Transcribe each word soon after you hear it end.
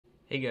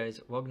Hey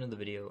guys, welcome to the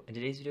video. In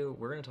today's video,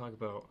 we're going to talk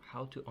about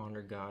how to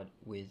honor God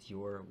with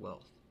your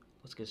wealth.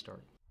 Let's get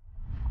started.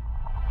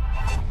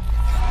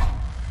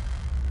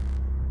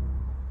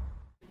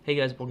 Hey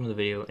guys, welcome to the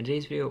video. In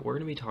today's video, we're going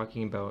to be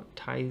talking about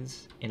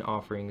tithes and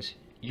offerings,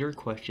 your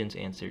questions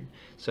answered.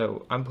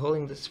 So I'm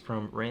pulling this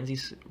from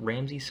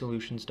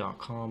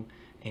RamseySolutions.com,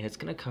 and it's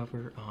going to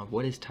cover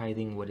what is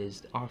tithing, what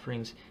is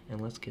offerings,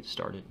 and let's get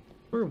started.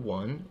 Number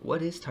one,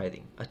 what is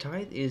tithing? A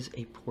tithe is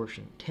a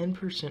portion,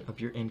 10%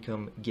 of your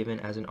income given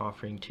as an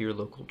offering to your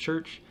local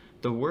church.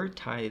 The word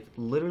tithe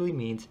literally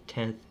means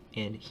tenth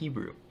in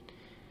Hebrew.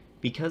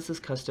 Because this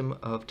custom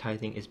of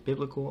tithing is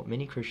biblical,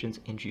 many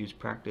Christians and Jews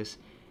practice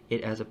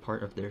it as a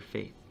part of their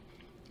faith.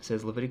 It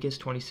says Leviticus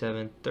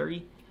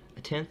 27:30,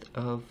 a tenth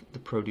of the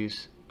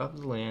produce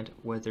of the land,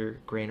 whether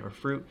grain or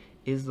fruit,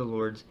 is the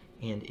Lord's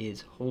and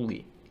is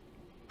holy.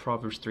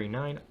 Proverbs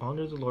 3:9,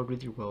 honor the Lord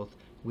with your wealth,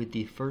 with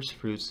the first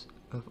fruits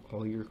of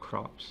all your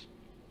crops.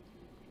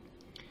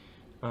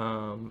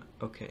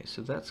 Okay,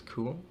 so that's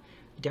cool.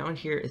 Down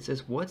here it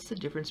says, what's the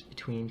difference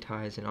between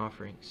tithes and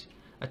offerings?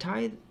 A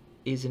tithe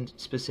is a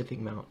specific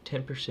amount,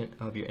 10%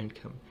 of your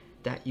income,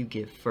 that you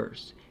give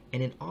first.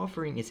 And an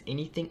offering is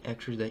anything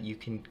extra that you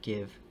can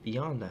give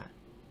beyond that.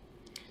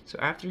 So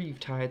after you've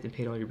tithed and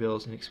paid all your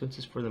bills and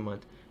expenses for the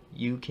month,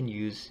 you can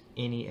use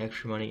any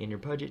extra money in your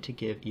budget to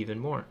give even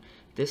more.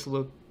 This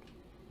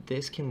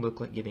can look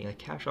like giving a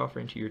cash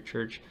offering to your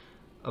church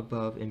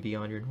above and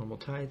beyond your normal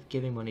tithe,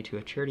 giving money to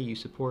a charity you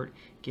support,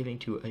 giving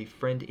to a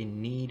friend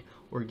in need,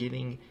 or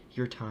giving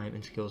your time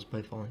and skills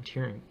by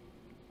volunteering.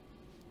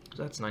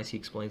 So that's nice, he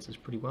explains this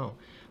pretty well.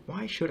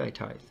 Why should I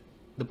tithe?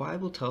 The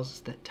Bible tells us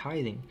that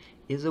tithing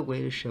is a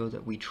way to show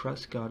that we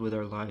trust God with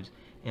our lives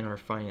and our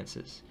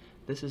finances.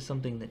 This is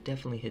something that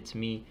definitely hits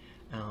me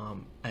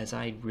as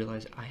I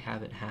realize I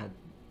haven't had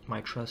my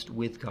trust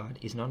with God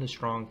is not as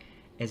strong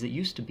as it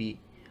used to be.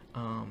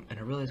 And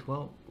I realized,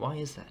 well, why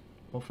is that?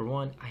 Well, for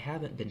one, I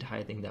haven't been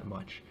tithing that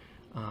much.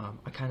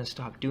 I kind of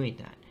stopped doing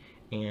that.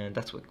 And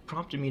that's what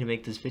prompted me to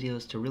make this video,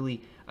 is to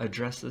really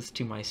address this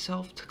to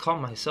myself, to call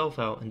myself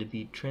out, and to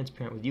be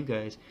transparent with you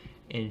guys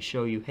and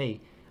show you,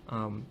 hey,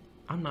 I'm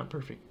not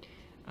perfect.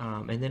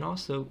 And then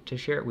also to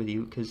share it with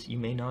you because you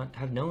may not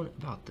have known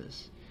about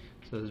this.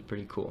 So this is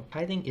pretty cool.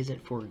 Tithing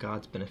isn't for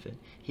God's benefit.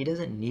 He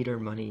doesn't need our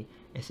money.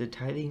 Instead,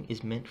 tithing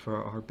is meant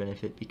for our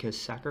benefit because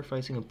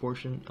sacrificing a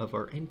portion of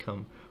our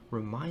income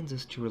reminds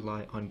us to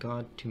rely on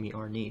God to meet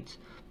our needs.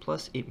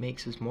 Plus, it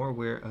makes us more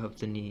aware of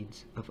the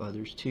needs of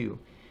others too.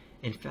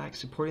 In fact,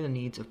 supporting the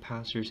needs of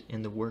pastors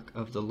and the work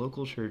of the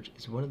local church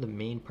is one of the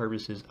main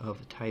purposes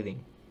of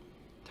tithing.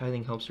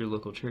 Tithing helps your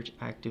local church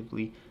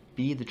actively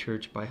be the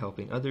church by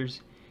helping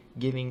others.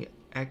 Giving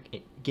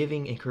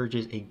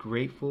encourages a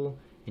grateful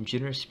and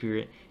generous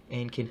spirit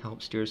and can help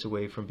steer us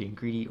away from being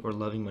greedy or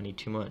loving money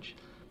too much.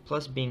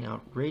 Plus, being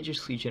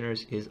outrageously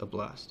generous is a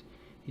blast.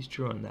 He's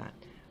true on that.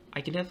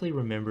 I can definitely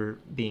remember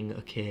being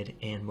a kid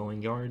and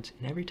mowing yards,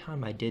 and every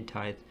time I did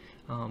tithe,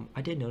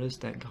 I did notice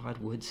that God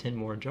would send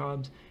more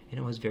jobs, and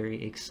it was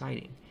very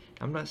exciting.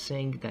 I'm not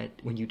saying that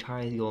when you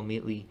tithe you'll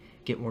immediately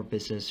get more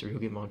business or you'll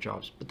get more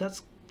jobs, but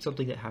that's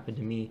something that happened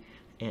to me,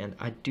 and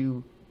I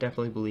do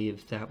definitely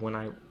believe that when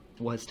I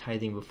was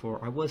tithing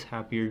before, I was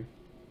happier,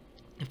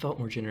 I felt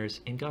more generous,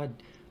 and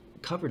God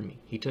covered me.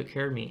 He took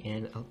care of me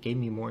and gave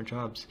me more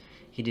jobs.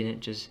 He didn't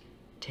just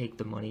take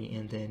the money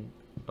and then,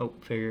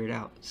 figure it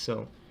out.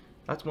 So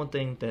that's one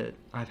thing that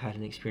I've had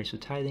an experience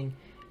with tithing,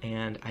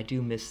 and I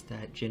do miss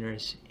that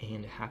generous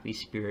and happy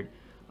spirit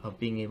of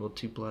being able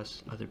to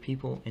bless other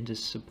people and to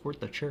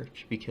support the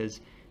church because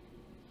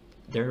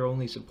they're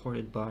only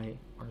supported by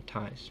our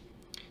tithes.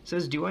 It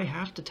says, do I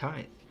have to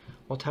tithe?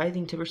 While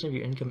tithing 10% of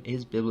your income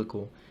is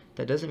biblical,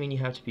 that doesn't mean you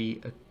have to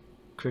be a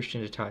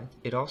Christian to tithe.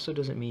 It also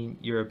doesn't mean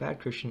you're a bad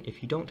Christian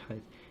if you don't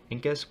tithe.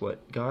 And guess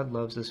what? God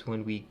loves us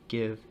when we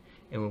give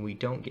and when we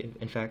don't give.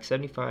 In fact,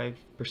 75%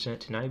 to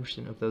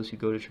 90% of those who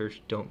go to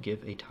church don't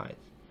give a tithe.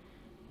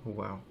 Oh,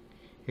 wow.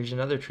 Here's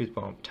another truth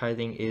bomb.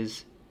 Tithing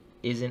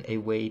isn't a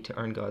way to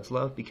earn God's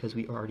love because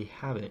we already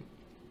have it.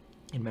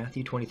 In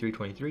Matthew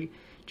 23:23,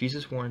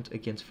 Jesus warns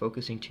against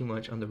focusing too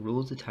much on the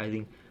rules of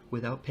tithing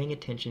without paying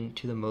attention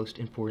to the most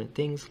important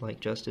things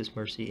like justice,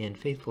 mercy, and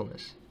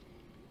faithfulness.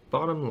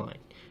 Bottom line,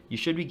 you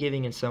should be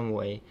giving in some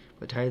way,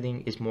 but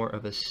tithing is more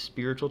of a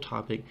spiritual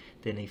topic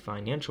than a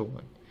financial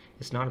one.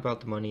 It's not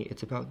about the money,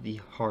 it's about the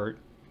heart.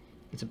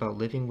 It's about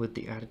living with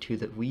the attitude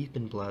that we've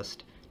been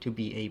blessed to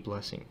be a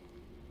blessing.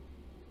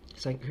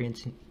 2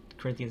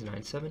 Corinthians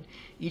 9:7,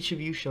 each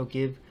of you shall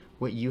give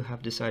what you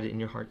have decided in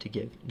your heart to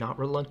give, not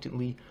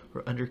reluctantly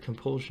or under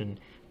compulsion,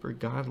 for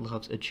God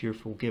loves a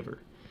cheerful giver.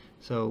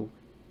 So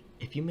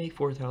if you make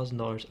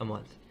 $4,000 a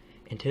month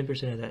and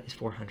 10% of that is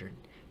 $400,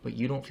 but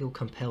you don't feel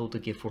compelled to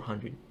give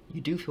 $400,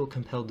 you do feel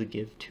compelled to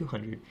give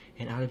 $200,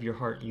 and out of your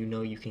heart you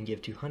know you can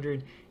give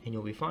 $200 and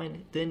you'll be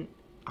fine, then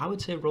I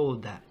would say roll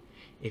with that.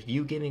 If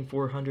you giving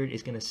 $400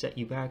 is going to set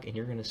you back and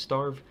you're going to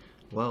starve,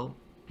 well,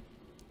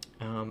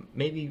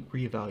 maybe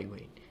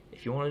reevaluate.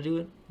 If you want to do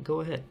it,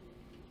 go ahead.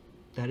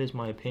 That is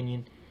my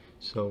opinion.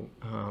 So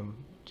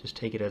just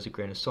take it as a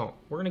grain of salt.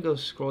 We're going to go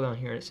scroll down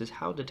here, and it says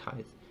how to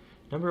tithe.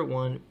 Number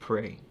 1,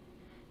 pray.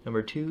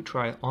 Number 2,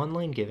 try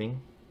online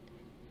giving.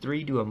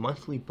 3, do a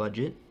monthly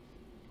budget.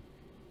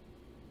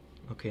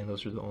 Okay, and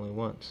those are the only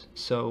ones.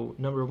 So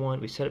number 1,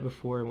 we said it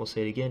before and we'll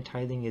say it again,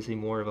 tithing is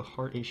more of a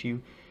heart issue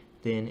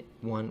than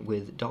one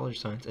with dollar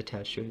signs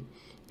attached to it.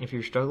 If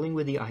you're struggling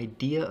with the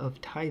idea of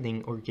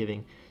tithing or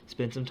giving,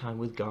 spend some time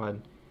with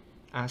God,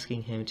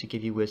 asking Him to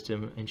give you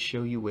wisdom and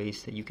show you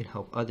ways that you can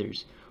help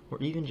others, or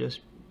even just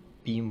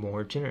be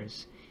more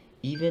generous.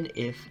 Even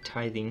if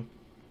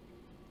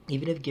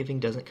giving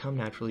doesn't come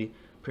naturally,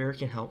 prayer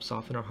can help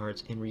soften our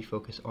hearts and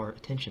refocus our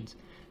attentions.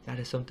 That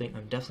is something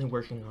I'm definitely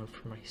working on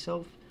for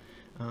myself,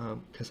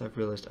 because I've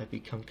realized I've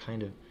become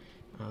kind of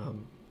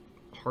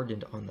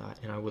hardened on that,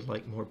 and I would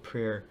like more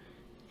prayer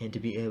and to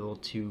be able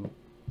to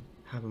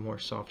have a more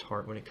soft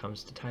heart when it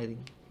comes to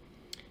tithing.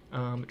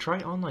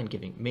 Try online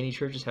giving. Many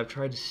churches have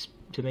tried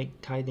to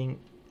make tithing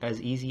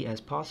as easy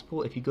as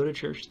possible. If you go to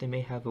church, they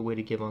may have a way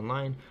to give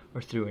online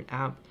or through an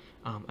app.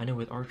 I know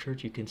with our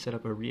church you can set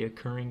up a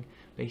reoccurring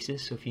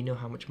basis, so if you know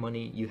how much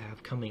money you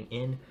have coming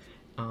in,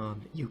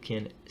 you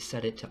can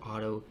set it to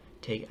auto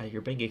take out of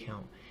your bank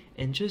account.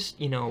 And just,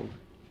 you know,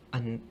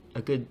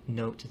 a good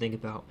note to think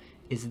about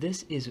is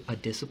this is a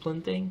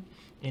discipline thing,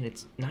 and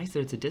it's nice that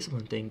it's a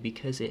discipline thing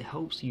because it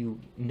helps you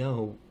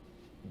know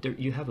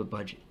you have a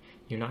budget.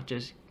 You're not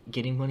just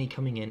getting money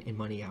coming in and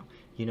money out.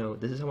 You know,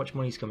 this is how much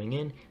money's coming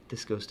in,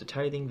 this goes to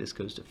tithing, this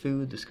goes to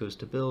food, this goes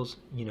to bills,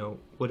 you know,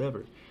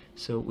 whatever.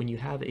 So when you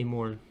have a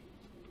more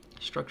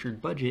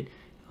structured budget,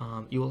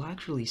 you will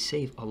actually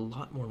save a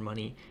lot more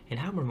money and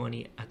have more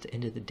money at the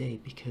end of the day,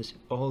 because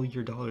all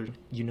your dollars,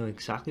 you know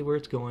exactly where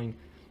it's going,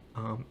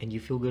 and you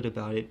feel good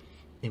about it.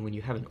 And when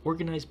you have an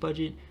organized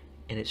budget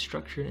and it's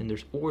structured and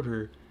there's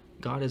order,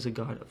 God is a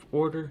God of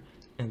order,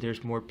 and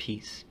there's more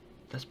peace.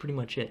 That's pretty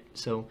much it.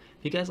 So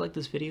if you guys like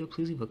this video,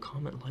 please leave a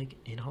comment, like,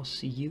 and I'll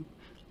see you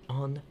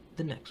on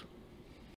the next one.